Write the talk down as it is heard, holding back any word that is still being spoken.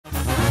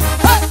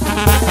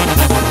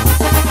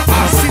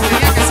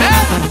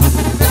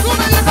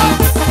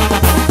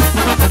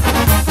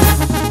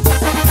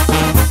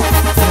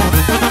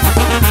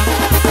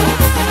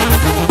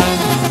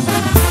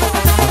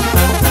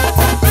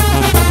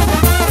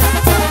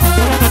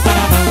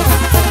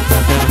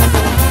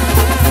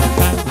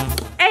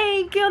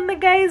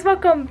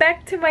welcome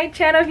back to my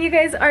channel. If you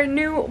guys are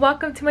new,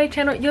 welcome to my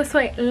channel. Yo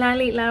soy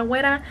Lali la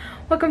güera.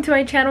 Welcome to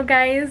my channel,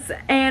 guys,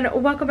 and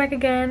welcome back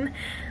again.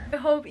 I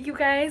hope you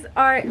guys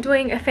are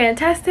doing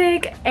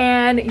fantastic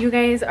and you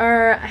guys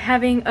are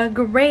having a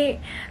great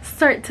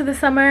start to the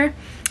summer.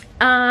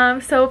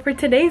 So for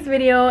today's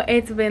video,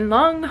 it's been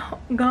long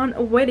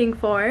gone waiting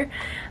for.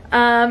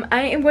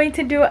 I am going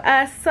to do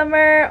a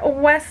summer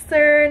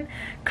western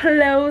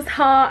clothes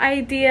haul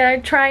idea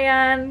try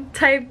on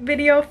type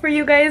video for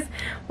you guys,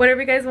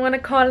 whatever you guys want to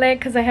call it,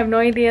 because I have no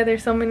idea.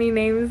 There's so many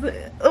names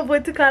of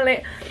what to call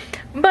it,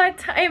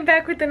 but I am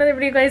back with another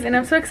video, guys, and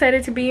I'm so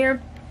excited to be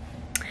here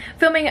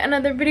filming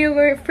another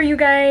video for you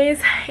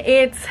guys.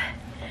 It's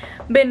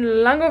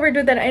been long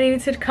overdue that I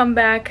needed to come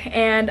back,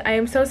 and I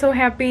am so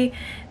happy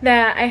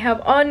that I have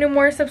all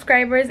more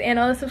subscribers, and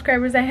all the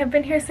subscribers that have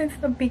been here since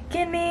the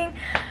beginning.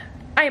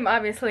 I am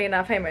obviously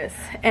not famous,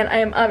 and I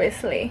am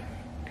obviously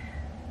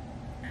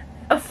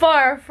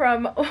far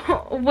from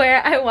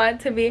where I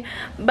want to be,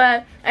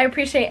 but I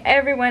appreciate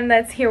everyone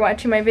that's here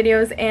watching my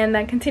videos and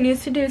that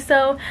continues to do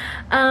so.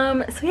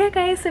 So yeah,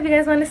 guys, so if you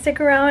guys want to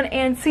stick around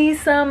and see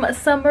some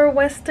summer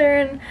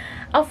western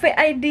outfit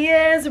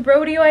ideas,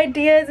 rodeo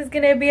ideas, it's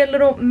gonna be a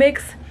little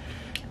mix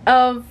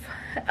of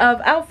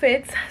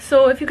outfits.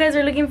 So if you guys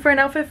are looking for an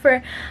outfit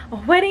for a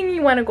wedding,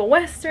 you want to go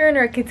western,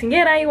 or a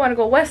quinceañera, you want to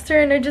go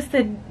western, or just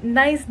a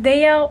nice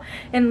day out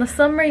in the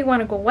summer, you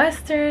want to go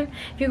western.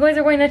 If you guys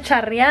are going to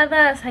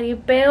charreadas,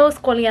 jaripeos,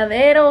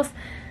 coleaderos,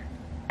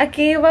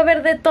 aquí va a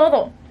haber de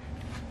todo.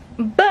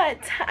 But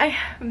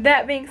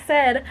that being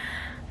said,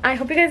 I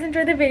hope you guys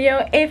enjoyed the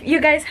video. If you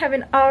guys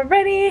haven't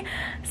already,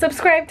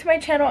 subscribe to my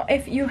channel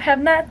if you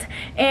have not.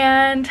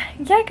 And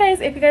yeah, guys,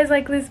 if you guys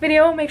like this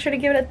video, make sure to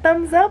give it a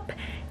thumbs up,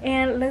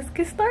 and let's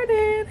get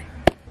started.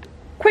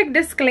 Quick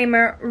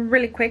disclaimer,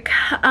 really quick.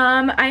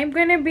 I'm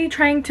gonna be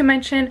trying to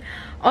mention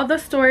all the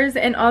stores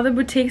and all the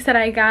boutiques that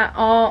I got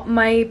all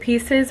my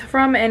pieces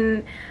from,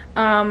 and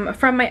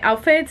from my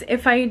outfits.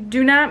 If I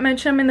do not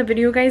mention them in the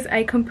video, guys,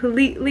 I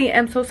completely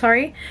am so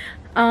sorry.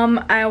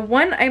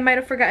 One, I might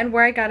have forgotten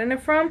where I got it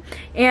from,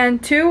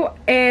 and two,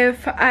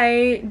 if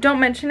I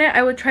don't mention it,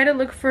 I would try to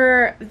look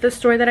for the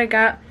store that I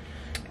got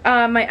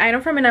my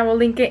item from, and I will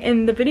link it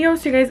in the video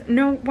so you guys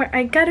know where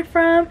I got it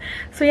from.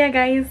 So yeah,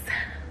 guys,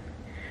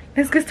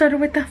 let's get started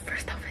with the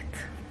first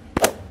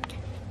outfit.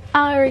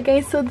 Alright,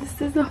 guys, so this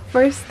is the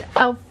first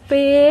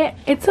outfit.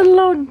 It's a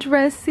little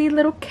dressy,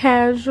 little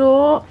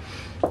casual.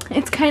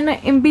 It's kind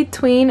of in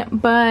between,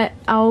 but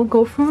I'll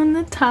go from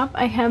the top.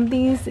 I have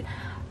these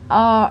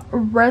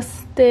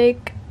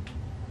rustic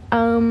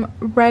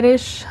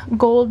reddish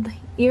gold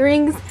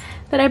earrings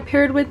that I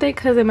paired with it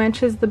because it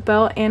matches the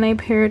belt, and I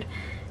paired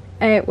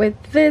it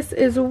with this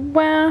as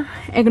well.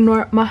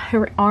 Ignore my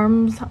hairy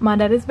arms. My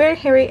dad is very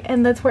hairy,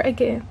 and that's where I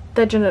get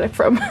that genetic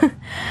from.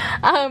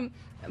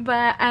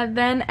 But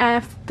then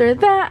after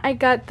that, I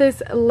got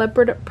this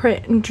leopard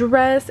print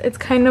dress. It's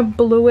kind of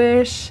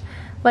bluish,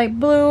 like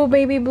blue,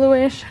 baby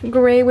bluish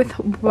gray with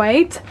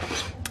white.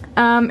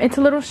 It's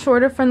a little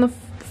shorter from the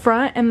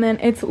front, and then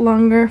it's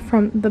longer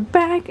from the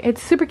back.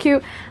 It's super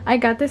cute. I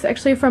got this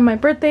actually from my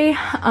birthday.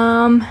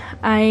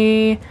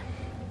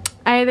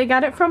 They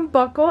got it from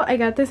Buckle. I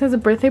got this as a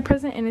birthday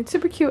present, and it's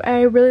super cute.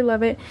 I really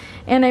love it,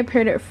 and I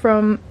paired it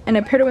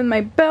with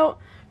my belt,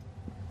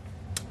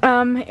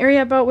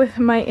 area belt with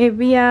my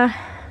Evia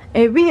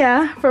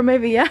from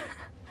Evia.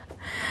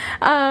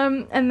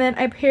 And then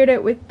I paired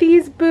it with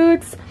these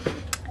boots.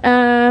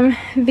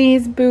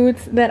 These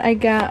boots that I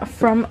got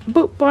from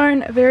Boot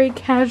Barn, very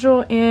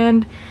casual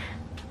and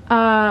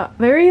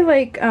very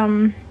like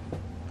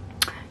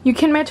you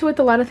can match it with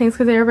a lot of things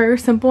because they're very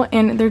simple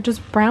and they're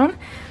just brown.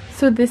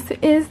 So this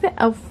is the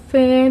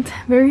outfit,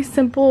 very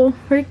simple,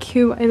 very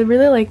cute. I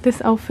really like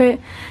this outfit.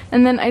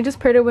 And then I just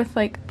paired it with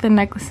like the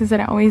necklaces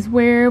that I always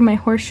wear, my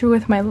horseshoe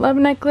with my love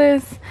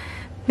necklace.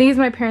 These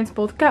my parents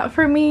both got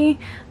for me.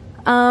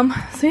 So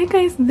yeah,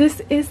 guys,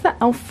 this is the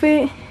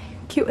outfit.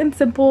 Cute and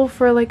simple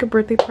for like a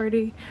birthday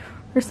party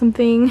or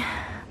something.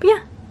 But yeah,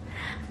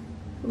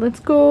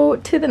 let's go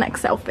to the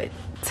next outfit.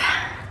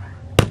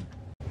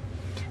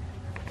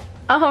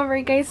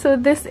 Alright, guys, so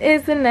this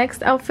is the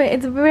next outfit.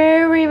 It's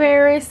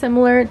very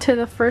similar to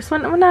the first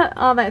one. Well, not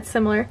all that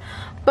similar,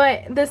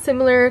 but the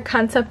similar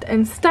concept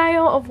and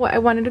style of what I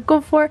wanted to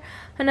go for.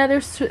 Another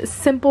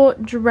simple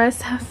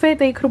dress fit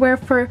that you could wear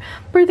for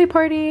birthday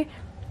party.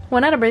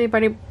 Well, not a birthday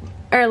party,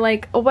 or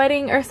like a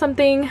wedding or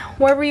something,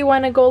 wherever you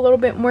want to go a little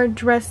bit more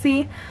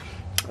dressy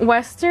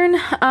western.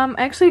 I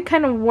actually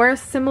kind of wore a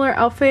similar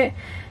outfit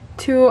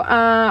to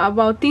a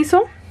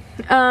bautizo,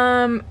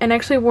 and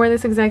actually wore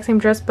this exact same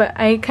dress, but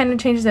I kind of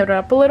changed it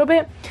up a little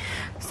bit.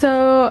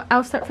 So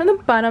I'll start from the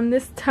bottom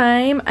this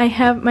time. I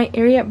have my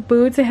area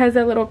boots. It has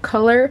that little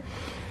color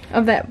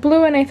of that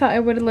blue, and I thought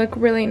it would look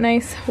really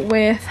nice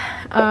with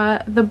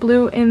the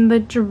blue in the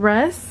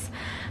dress.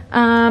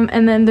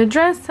 And then the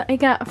dress I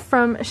got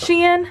from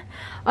Shein,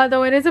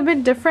 although it is a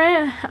bit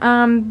different.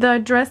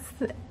 The dress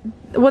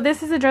well,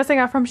 this is the dress I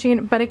got from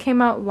Shein, but it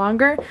came out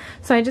longer,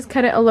 so I just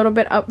cut it a little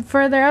bit up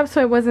further up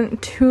so it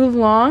wasn't too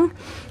long,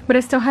 but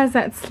it still has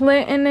that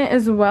slit in it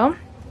as well.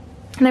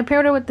 And I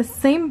paired it with the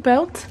same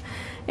belt,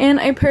 and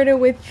I paired it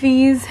with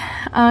these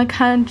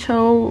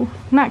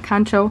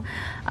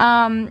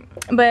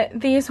but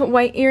these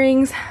white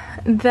earrings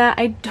that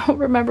I don't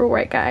remember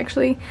where I got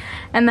actually,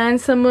 and then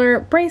similar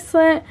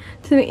bracelet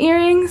to the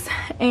earrings.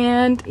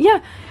 And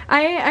yeah,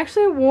 I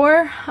actually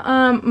wore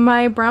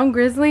my brown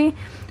grizzly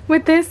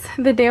with this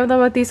the day of the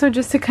bautizo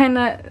just to kind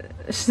of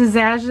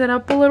zazz it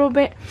up a little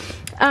bit.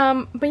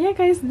 But yeah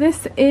guys,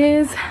 this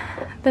is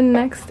the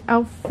next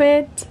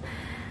outfit.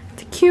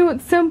 It's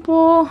cute,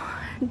 simple,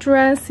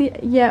 dressy,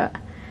 yeah,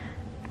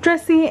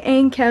 dressy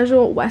and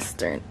casual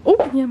western.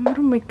 Oh yeah,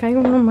 me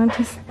caigo, no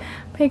manches.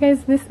 Hey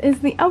guys, this is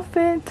the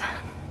outfit.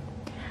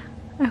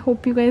 I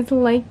hope you guys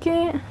like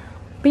it.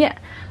 But yeah,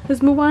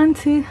 let's move on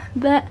to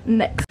the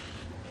next.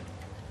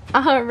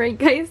 Alright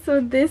guys,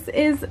 so this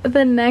is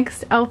the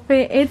next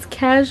outfit. It's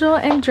casual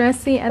and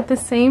dressy at the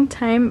same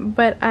time,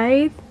 but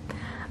I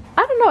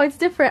don't know, it's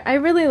different. I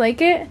really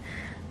like it.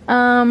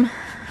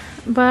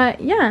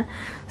 But yeah,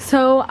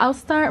 so I'll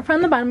start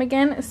from the bottom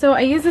again. So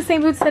I use the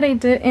same boots that I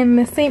did in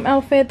the same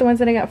outfit, the ones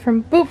that I got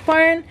from Boot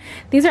Barn.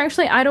 These are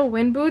actually Idle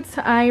Wind boots.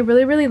 I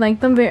really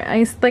like them.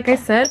 Like I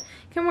said,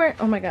 you can wear,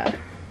 oh my god,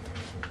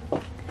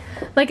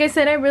 like I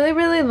said, I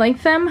really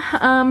like them.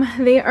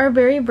 They are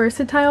very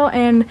versatile,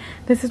 and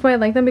this is why I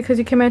like them, because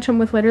you can match them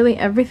with literally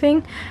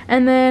everything.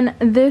 And then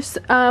this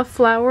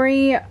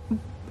flowery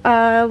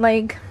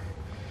like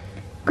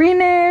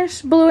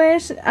greenish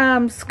bluish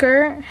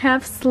skirt,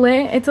 half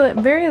slit.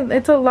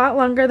 It's a lot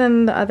longer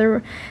than the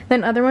other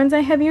ones I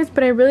have used,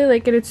 but I really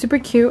like it. It's super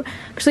cute.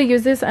 Actually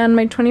used this on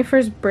my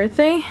 21st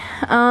birthday,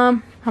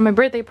 on my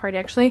birthday party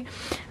actually.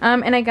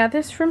 And I got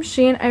this from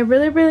Shein. I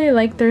really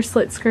like their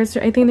slit skirts.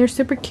 I think they're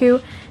super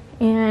cute,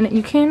 and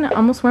you can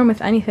almost wear them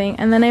with anything.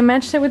 And then I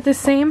matched it with the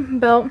same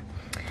belt,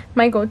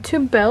 my go-to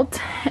belt,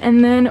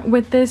 and then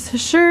with this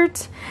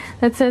shirt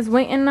that says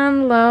 "Waiting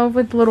on Love"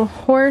 with a little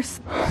horse.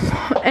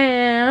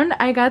 And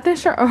I got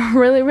this shirt a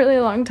really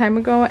long time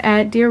ago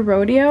at Deer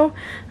Rodeo.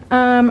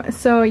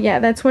 So yeah,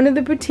 that's one of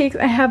the boutiques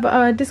I have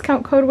a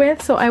discount code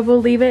with, so I will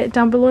leave it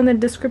down below in the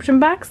description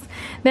box.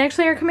 They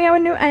actually are coming out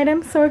with new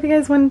items, so if you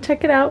guys want to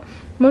check it out,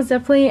 most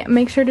definitely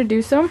make sure to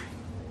do so.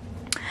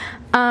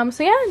 So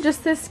yeah,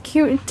 just this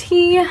cute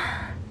tee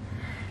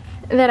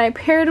that I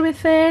paired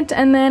with it,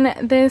 and then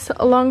this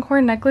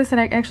Longhorn necklace that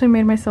I actually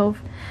made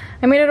myself.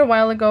 I made it a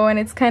while ago, and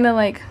it's kind of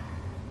like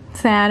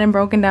sad and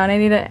broken down. I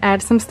need to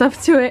add some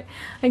stuff to it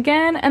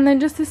again. And then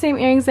just the same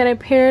earrings that I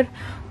paired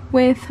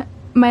with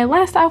my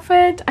last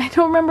outfit. I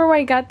don't remember where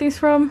I got these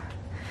from,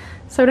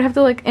 so I'd have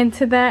to look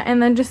into that.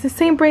 And then just the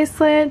same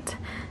bracelet,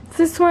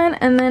 this one,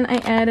 and then I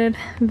added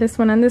this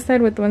one on this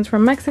side with the ones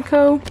from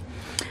Mexico.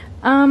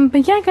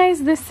 But yeah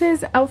guys, this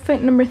is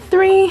outfit number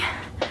 3.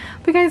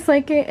 If you guys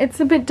like it, it's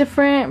a bit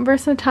different,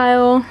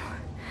 versatile.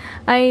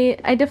 I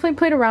definitely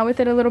played around with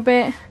it a little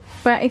bit,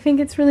 but I think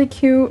it's really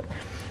cute.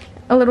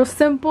 A little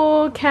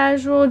simple,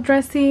 casual,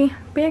 dressy.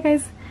 But yeah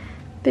guys,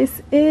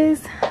 this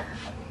is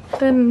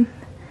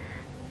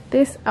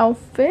this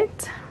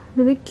outfit.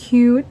 Really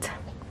cute.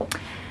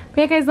 But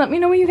yeah guys, let me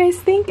know what you guys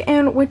think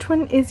and which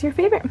one is your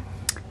favorite.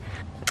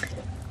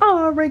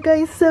 Alright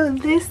guys, so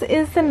this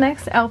is the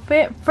next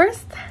outfit.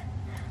 First,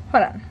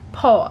 hold on,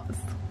 pause.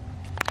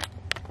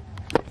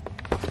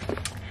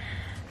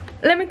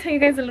 Let me tell you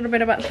guys a little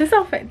bit about this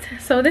outfit.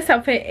 So this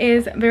outfit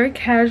is very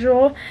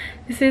casual.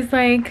 This is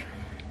like,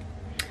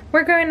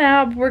 we're going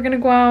out, we're gonna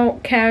go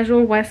out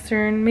casual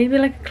western, maybe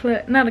like a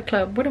club, not a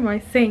club, what am I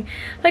saying,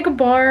 like a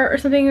bar or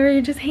something, or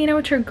you're just hanging out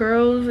with your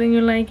girls and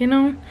you're like, you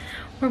know,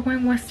 we're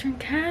going western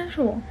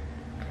casual,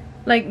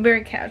 like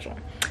very casual.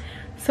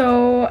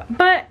 So,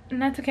 but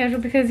not too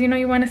casual, because you know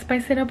you want to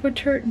spice it up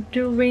with your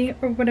jewelry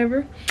or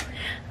whatever.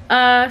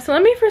 So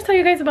let me first tell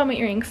you guys about my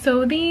earrings.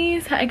 So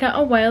these I got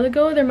a while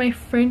ago. They're my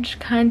fringe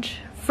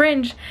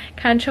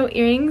concho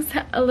earrings,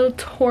 a little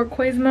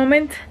turquoise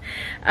moment.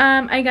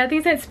 I got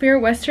these at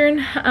Spirit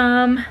Western.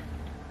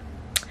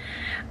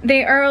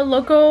 They are a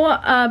local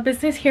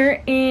business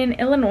here in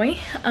Illinois,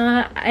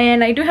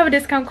 and I do have a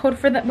discount code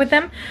for with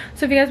them.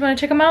 So if you guys want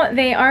to check them out,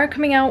 they are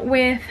coming out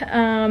with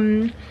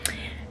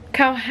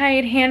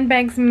cowhide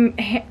handbags,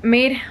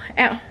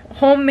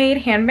 homemade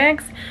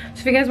handbags. So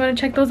if you guys want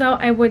to check those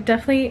out, I would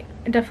definitely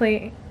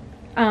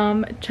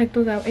check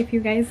those out if you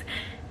guys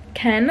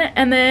can.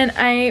 And then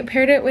I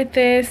paired it with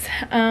this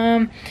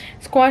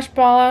squash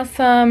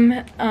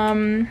blossom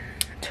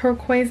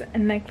turquoise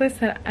necklace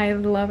that I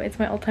love. It's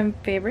my all-time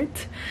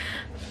favorite.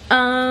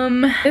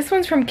 This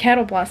one's from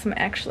Cattle Blossom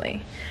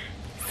actually.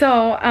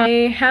 So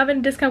I have a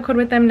discount code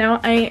with them now.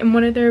 I am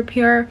one of their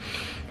PR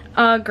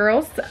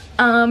girls.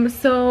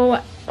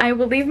 So I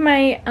will leave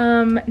my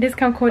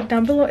discount code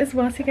down below as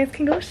well, so you guys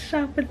can go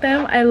shop with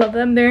them. I love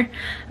them. They're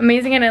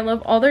amazing, and I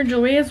love all their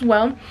jewelry as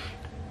well.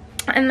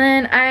 And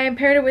then I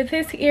paired it with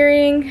this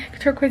earring,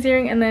 turquoise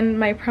earring, and then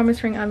my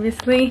promise ring,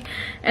 obviously.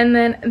 And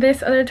then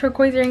this other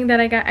turquoise earring that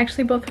I got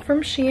actually both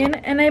from Shein.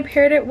 And I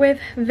paired it with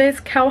this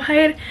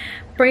cowhide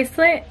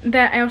bracelet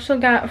that I also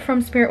got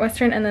from Spirit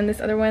Western, and then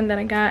this other one that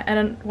I got at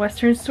a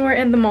Western store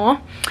in the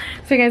mall.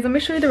 So guys, let me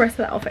show you the rest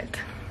of the outfit.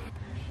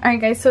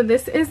 Alright guys, so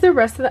this is the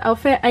rest of the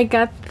outfit. I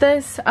got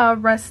this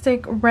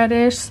rustic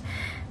reddish,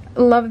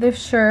 love this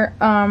shirt,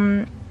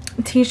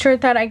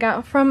 t-shirt that I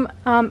got from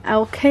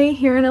LK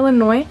here in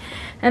Illinois,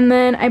 and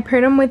then I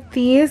paired them with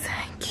these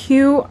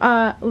cute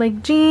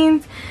like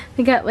jeans.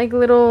 They got like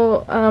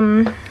little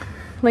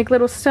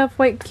stuff,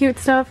 white cute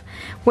stuff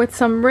with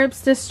some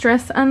rips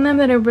distress on them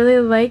that I really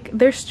like.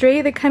 They're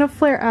straight, they kind of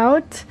flare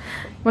out.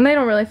 Well, they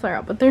don't really flare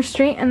out, but they're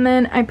straight. And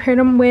then I paired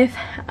them with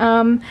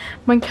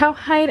my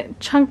cowhide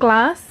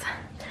chanclas.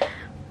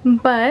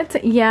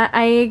 But yeah,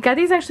 I got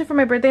these actually for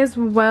my birthday as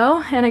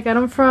well, and I got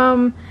them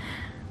from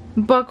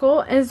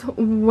Buckle as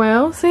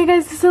well. So you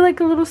guys, this is like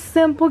a little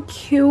simple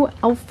cute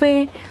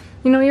outfit.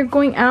 You know, you're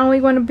going out,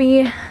 you want to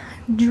be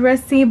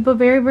dressy but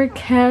very, very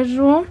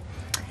casual.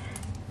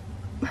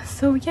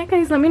 So yeah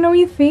guys, let me know what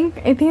you think.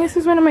 I think this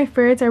is one of my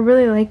favorites. I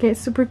really like it.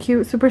 Super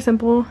cute, super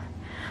simple.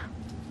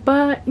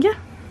 But yeah,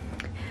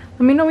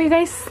 let me know what you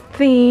guys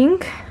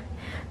think.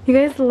 You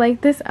guys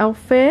like this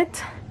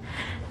outfit?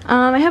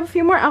 I have a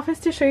few more outfits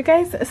to show you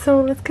guys,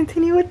 so let's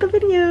continue with the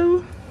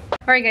video.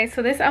 Alright guys,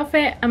 so this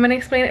outfit, I'm going to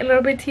explain it a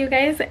little bit to you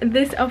guys.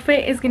 This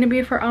outfit is going to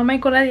be for all my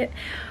coleadero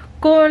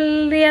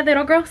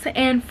girls,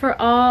 and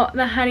for all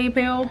the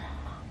jaripeo,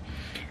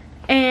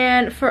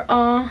 and for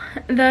all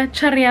the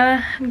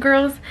charreada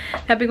girls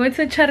that be going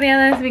to the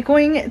charreadas, be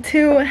going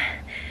to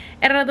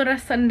Herradura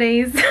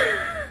Sundays.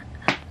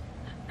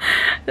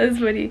 That's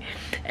funny.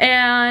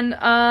 And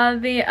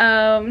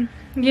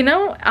you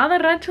know, all the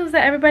ranchos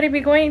that everybody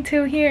be going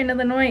to here in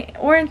Illinois,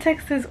 or in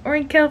Texas, or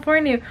in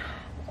California,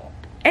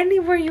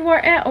 anywhere you are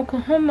at,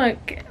 Oklahoma,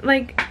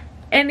 like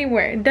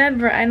anywhere,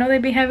 Denver, I know they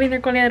be having their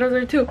coleaderos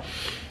there too.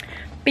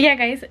 But yeah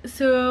guys,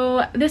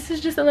 so this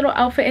is just a little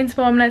outfit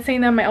inspo. I'm not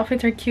saying that my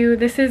outfits are cute.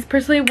 This is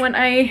personally one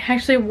I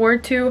actually wore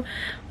to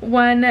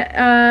one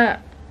a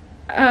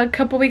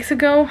couple weeks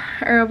ago,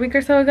 or a week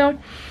or so ago.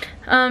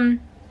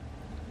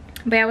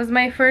 But yeah, it was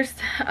my first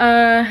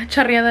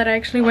charreada that I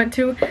actually went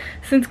to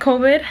since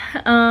COVID.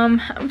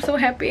 I'm so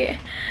happy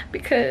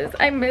because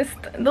I missed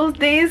those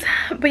days.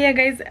 But yeah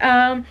guys,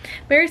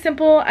 very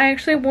simple. I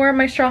actually wore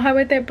my straw hat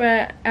with it,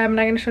 but I'm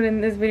not gonna show it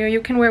in this video.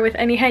 You can wear it with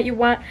any hat you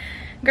want.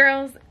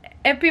 Girls,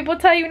 if people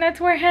tell you not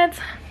to wear hats,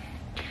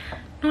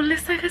 no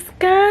les hagas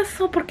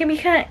caso, porque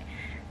mija,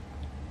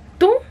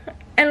 tú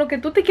en lo que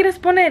tú te quieres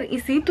poner, y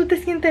si tú te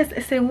sientes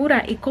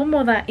segura y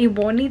cómoda y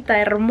bonita,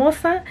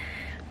 hermosa,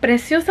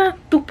 preciosa,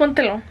 tú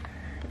póntelo.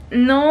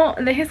 No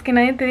dejes que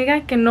nadie te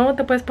diga que no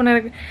te puedes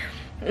poner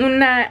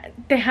una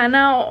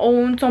tejana o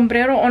un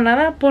sombrero o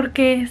nada,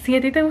 porque si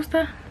a ti te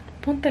gusta,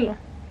 póntelo.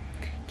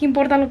 ¿Qué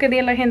importa lo que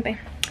diga la gente?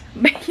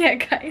 But yeah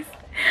guys,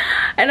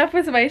 enough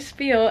with my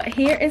spiel.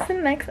 Here is the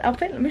next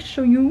outfit. Let me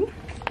show you.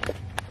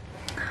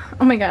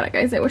 Oh my god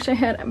guys, I wish I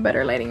had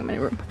better lighting in my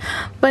room.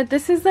 But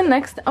this is the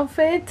next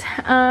outfit.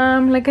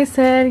 Like I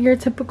said, your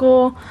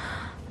typical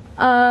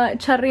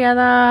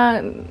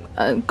charreada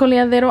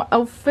coleadero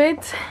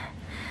outfit.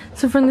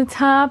 So from the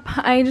top,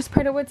 I just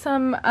paired it with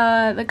some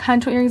the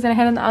concho earrings that I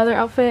had in the other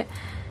outfit,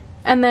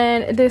 and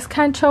then this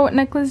concho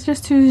necklace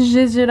just to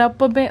zhuzh it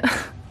up a bit.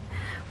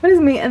 What is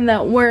me in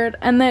that word?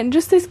 And then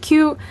just this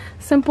cute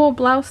simple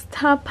blouse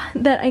top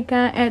that I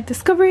got at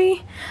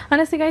Discovery.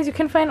 Honestly guys, you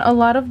can find a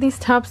lot of these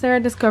tops there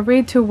at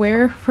Discovery to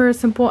wear for a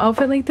simple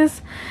outfit like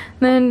this.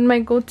 Then my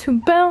go-to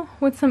belt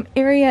with some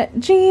Ariat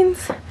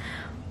jeans,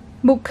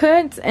 boot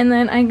cuts, and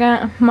then I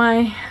got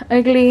my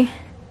ugly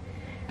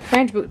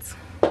ranch boots,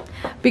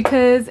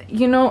 because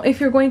you know, if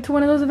you're going to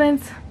one of those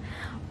events,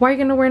 why are you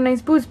gonna wear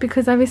nice boots?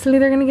 Because obviously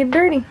they're gonna get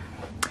dirty.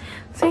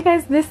 So you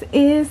guys, this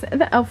is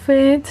the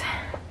outfit.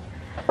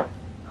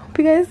 Hope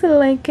you guys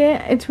like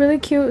it. It's really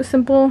cute,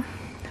 simple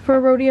for a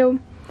rodeo,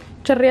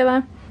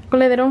 charreada,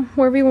 coleadero,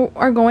 wherever you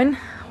are going,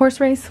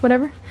 horse race,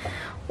 whatever,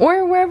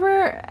 or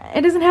wherever.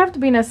 It doesn't have to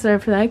be necessary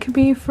for that. It could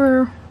be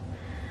for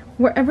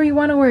wherever you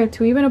want to wear it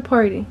to, even a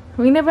party.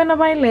 We never know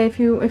baile if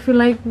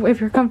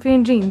you're comfy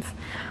in jeans.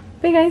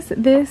 But guys,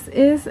 this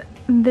is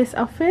this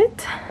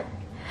outfit.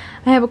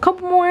 I have a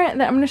couple more that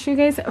I'm gonna show you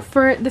guys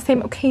for the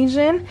same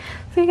occasion.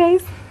 So you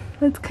guys,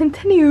 let's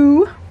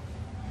continue.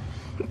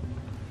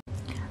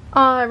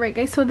 Alright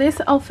guys, so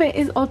this outfit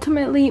is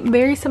ultimately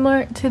very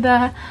similar to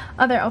the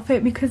other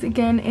outfit, because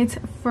again, it's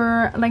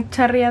for like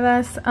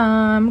charreadas,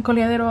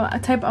 coleadero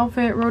type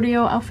outfit,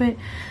 rodeo outfit.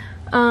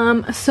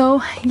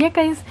 So yeah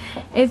guys,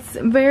 it's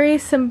very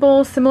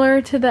simple, similar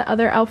to the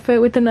other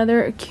outfit, with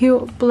another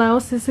cute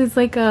blouse. This is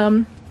like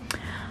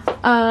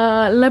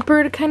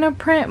leopard kind of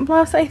print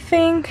blouse. I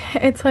think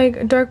it's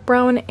like dark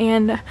brown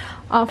and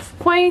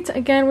off-white,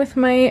 again with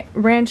my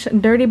ranch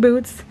dirty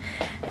boots,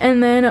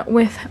 and then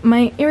with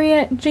my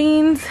Ariat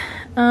jeans,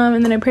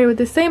 and then I paired with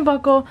the same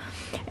buckle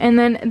And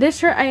then this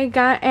shirt I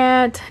got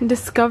at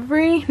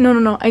Discovery.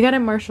 No, I got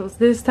at Marshall's.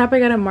 This top I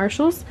got at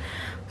Marshall's.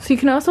 So you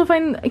can also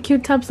find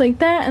cute tops like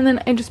that. And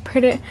then I just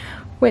paired it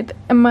with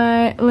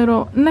my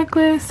little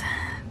necklace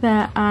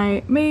that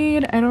I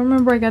made. I don't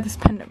remember where I got this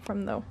pendant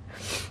from though.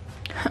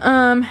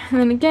 And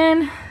then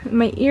again,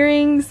 my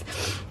earrings.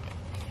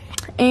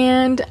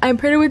 And I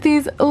paired it with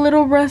these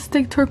little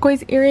rustic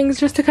turquoise earrings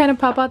just to kind of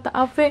pop out the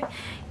outfit,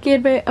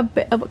 give it a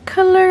bit of a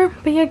color.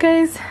 But yeah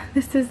guys,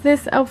 this is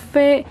this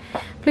outfit.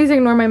 Please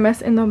ignore my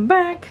mess in the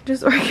back,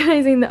 just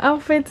organizing the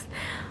outfits.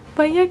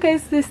 But yeah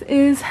guys, this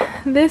is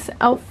this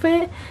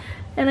outfit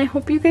and I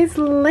hope you guys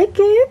like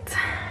it.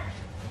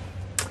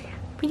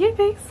 But yeah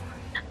guys,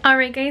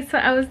 alright guys, so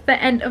that was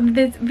the end of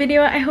this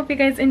video. I hope you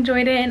guys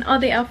enjoyed it and all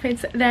the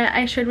outfits that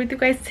I shared with you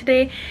guys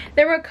today.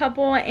 There were a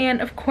couple,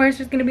 and of course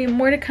there's going to be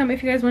more to come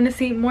if you guys want to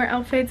see more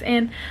outfits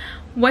and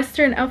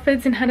Western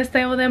outfits and how to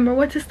style them or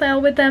what to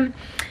style with them.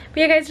 But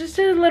yeah guys, just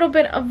a little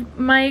bit of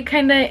my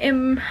kind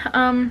of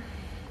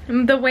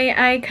the way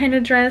I kind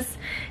of dress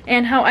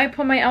and how I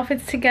put my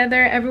outfits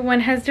together.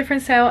 Everyone has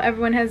different style,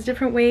 everyone has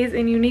different ways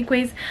and unique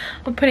ways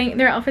of putting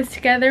their outfits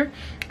together.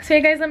 So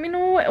yeah guys, let me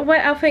know what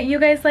outfit you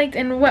guys liked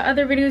and what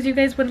other videos you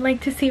guys would like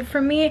to see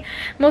from me.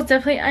 Most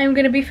definitely I am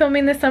going to be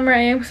filming this summer.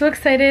 I am so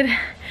excited.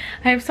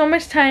 I have so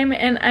much time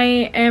and I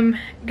am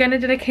gonna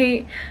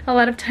dedicate a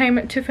lot of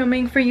time to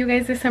filming for you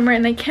guys this summer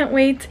and I can't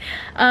wait.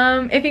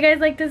 If you guys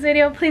like this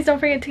video, please don't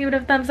forget to give it a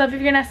thumbs up.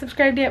 If you're not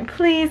subscribed yet,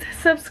 please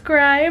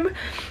subscribe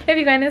if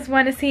you guys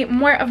want to see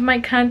more of my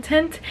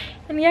content.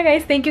 And yeah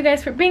guys, thank you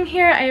guys for being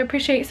here. I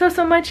appreciate so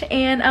much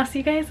and I'll see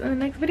you guys in the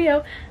next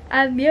video.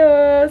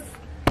 Adios.